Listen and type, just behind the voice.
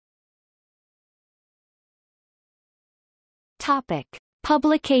Topic: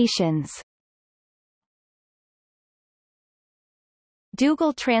 Publications.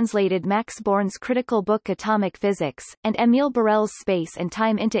 Dougall translated Max Born's critical book Atomic Physics, and Émile Borel's Space and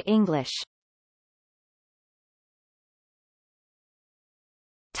Time into English.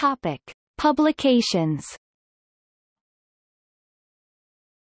 Topic: Publications.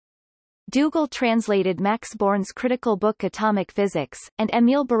 Dougall translated Max Born's critical book Atomic Physics, and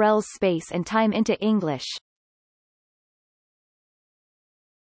Émile Borel's Space and Time into English.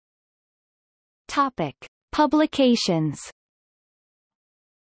 Topic: Publications.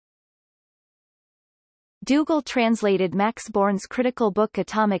 Dougall translated Max Born's critical book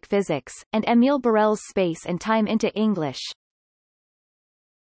Atomic Physics, and Émile Borel's Space and Time into English.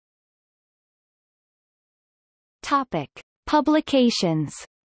 Topic: Publications.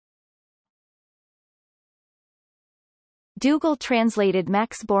 Dougall translated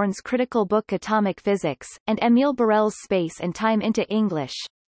Max Born's critical book Atomic Physics, and Émile Borel's Space and Time into English.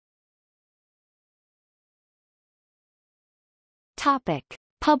 Topic: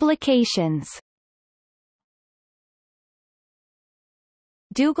 Publications.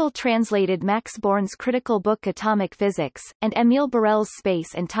 Dougall translated Max Born's critical book Atomic Physics, and Émile Borel's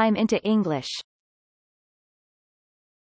Space and Time into English.